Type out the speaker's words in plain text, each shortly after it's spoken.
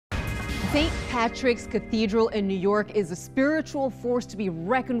St. Patrick's Cathedral in New York is a spiritual force to be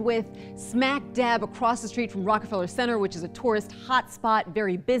reckoned with, smack dab across the street from Rockefeller Center, which is a tourist hotspot,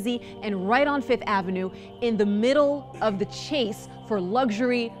 very busy, and right on Fifth Avenue, in the middle of the chase for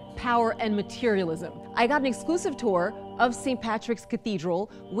luxury, power, and materialism. I got an exclusive tour of St. Patrick's Cathedral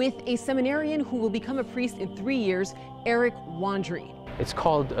with a seminarian who will become a priest in 3 years, Eric Wandrey. It's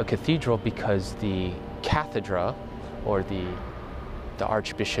called a cathedral because the cathadra, or the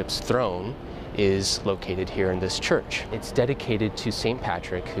archbishop's throne, is located here in this church. It's dedicated to St.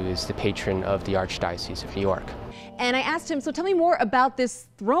 Patrick, who is the patron of the archdiocese of New York. And I asked him, so tell me more about this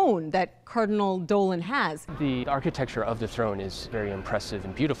throne that Cardinal Dolan has. The architecture of the throne is very impressive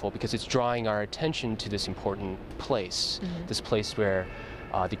and beautiful because it's drawing our attention to this important place, this place where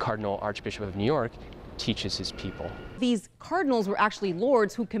the Cardinal Archbishop of New York teaches his people. These cardinals were actually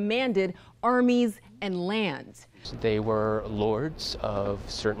lords who commanded armies and land. They were lords of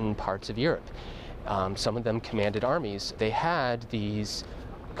certain parts of Europe. Some of them commanded armies. They had these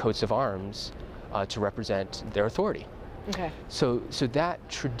coats of arms to represent their authority. Okay. So that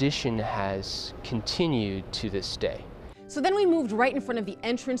tradition has continued to this day. So then we moved right in front of the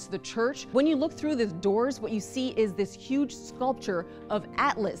entrance to the church. When you look through the doors, what you see is this huge sculpture of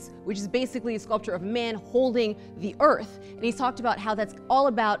Atlas, which is basically a sculpture of man holding the earth. And he's talked about how that's all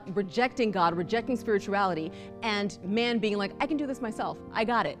about rejecting God, rejecting spirituality, and man being like, I can do this myself, I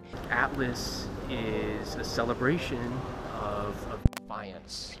got it. Atlas is a celebration of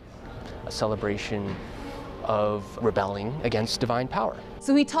defiance, a celebration of rebelling against divine power.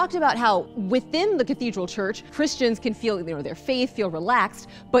 So he talked about how within the cathedral church, Christians can feel, their faith, feel relaxed,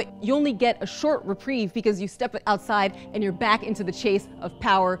 but you only get a short reprieve because you step outside and you're back into the chase of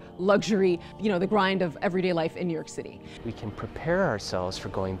power, luxury, the grind of everyday life in New York City. We can prepare ourselves for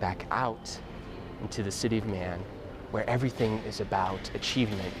going back out into the city of man, where everything is about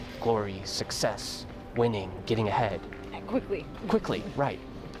achievement, glory, success, winning, getting ahead. And quickly. Quickly, right.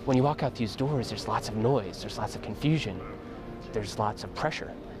 When you walk out these doors, there's lots of noise, there's lots of confusion, there's lots of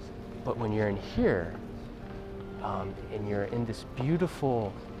pressure. But when you're in here, and you're in this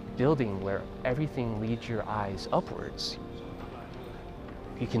beautiful building where everything leads your eyes upwards,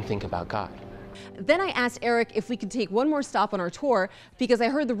 you can think about God. Then I asked Eric if we could take one more stop on our tour, because I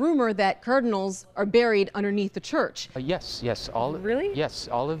heard the rumor that cardinals are buried underneath the church. Yes. Really? Yes,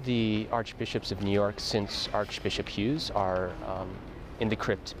 all of the archbishops of New York since Archbishop Hughes are in the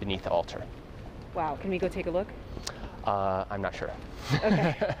crypt beneath the altar. Wow, can we go take a look? I'm not sure.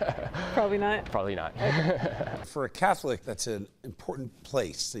 Okay, probably not? Probably not. Okay. For a Catholic, that's an important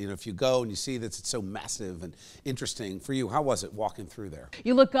place. If you go and you see that it's so massive and interesting. For you, how was it walking through there?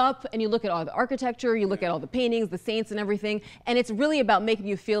 You look up and you look at all the architecture, you look at all the paintings, the saints and everything, and it's really about making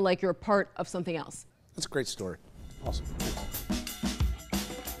you feel like you're a part of something else. That's a great story. Awesome.